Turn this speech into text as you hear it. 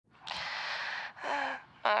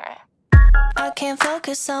can't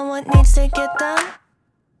focus on what needs to get done.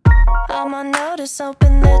 I'm on notice,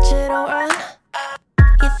 hoping that you don't run.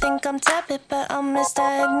 You think I'm tepid, but I'm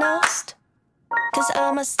misdiagnosed. Cause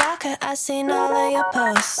I'm a stalker, I seen all of your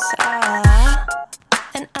posts.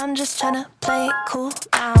 And I'm just tryna play it cool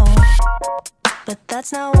now. But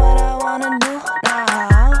that's not what I wanna do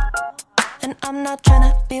now. And I'm not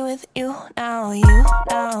tryna be with you now, you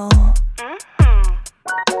now.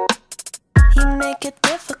 You make it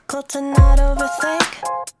difficult to not overthink.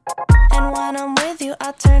 And when I'm with you,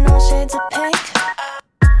 I turn all shades of pink.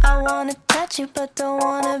 I wanna touch you, but don't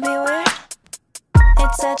wanna be weird.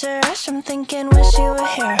 It's such a rush, I'm thinking, wish you were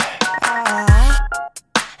here.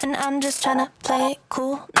 And I'm just tryna play it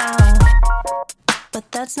cool now.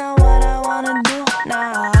 But that's not what I wanna do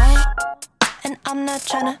now. And I'm not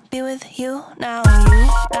tryna be with you now, you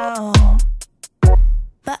now.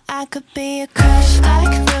 But I could be a crush,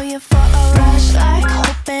 like throw you for a rush, like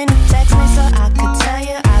hoping you text me so I could tell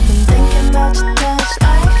you I've been thinking about your touch,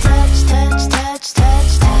 like touch, touch, touch,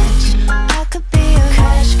 touch, touch. I could be a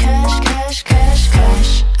crush, crush, crush, crush,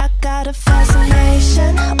 crush. I got a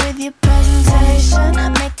fascination with your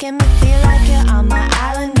presentation, making me feel like you're on my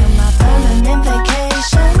island, you're my permanent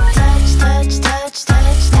vacation. Touch, touch, touch,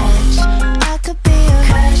 touch, touch. I could be a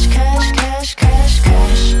crush, crush, crush, crush,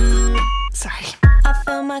 crush. Sorry. I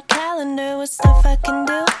fill my calendar with stuff I can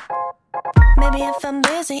do. Maybe if I'm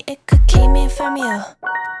busy, it could keep me from you.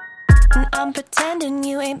 And I'm pretending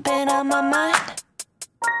you ain't been on my mind,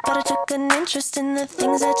 but I took an interest in the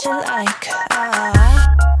things that you like.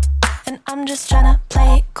 And I'm just tryna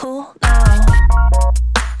play it cool now.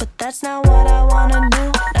 But that's not what I wanna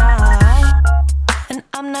do now. And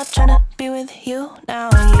I'm not tryna be with you now,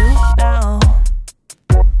 you now.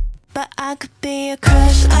 But I could be a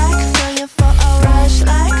crush, like throw you for a rush,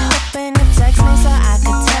 like hoping you text me so I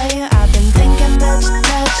could tell you I've been thinking about your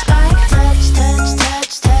touch, like touch, touch,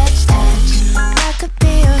 touch, touch, touch. I could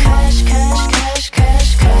be a crush, crush, crush,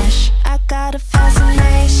 crush, crush. I got a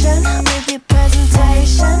fascination with your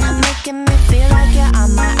presentation, making me feel like you're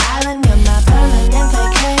on my island, you're my permanent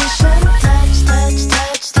vacation. Touch, touch,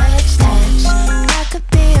 touch, touch, touch. I could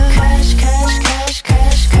be a crush, crush, crush,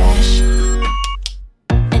 crush, crush.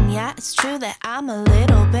 Yeah, it's true that I'm a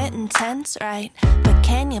little bit intense, right? But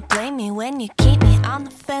can you blame me when you keep me on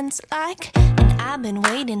the fence, like? And I've been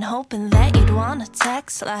waiting, hoping that you'd wanna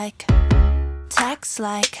text like.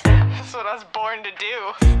 That's what I was born to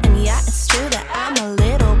do. And yeah, it's true that I'm a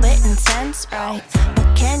little bit intense, right?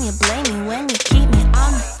 But can you blame me when you keep me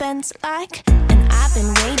on the fence, like? And I've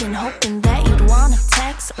been waiting, hoping that you'd wanna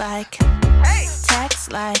text like.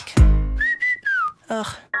 Text like.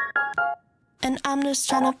 Ugh. And I'm just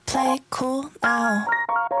tryna play it cool now.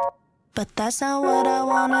 But that's not what I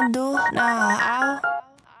wanna do now.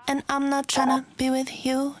 And I'm not tryna be with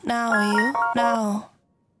you now, you now.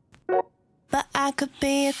 But I could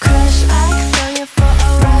be a crush, like throw you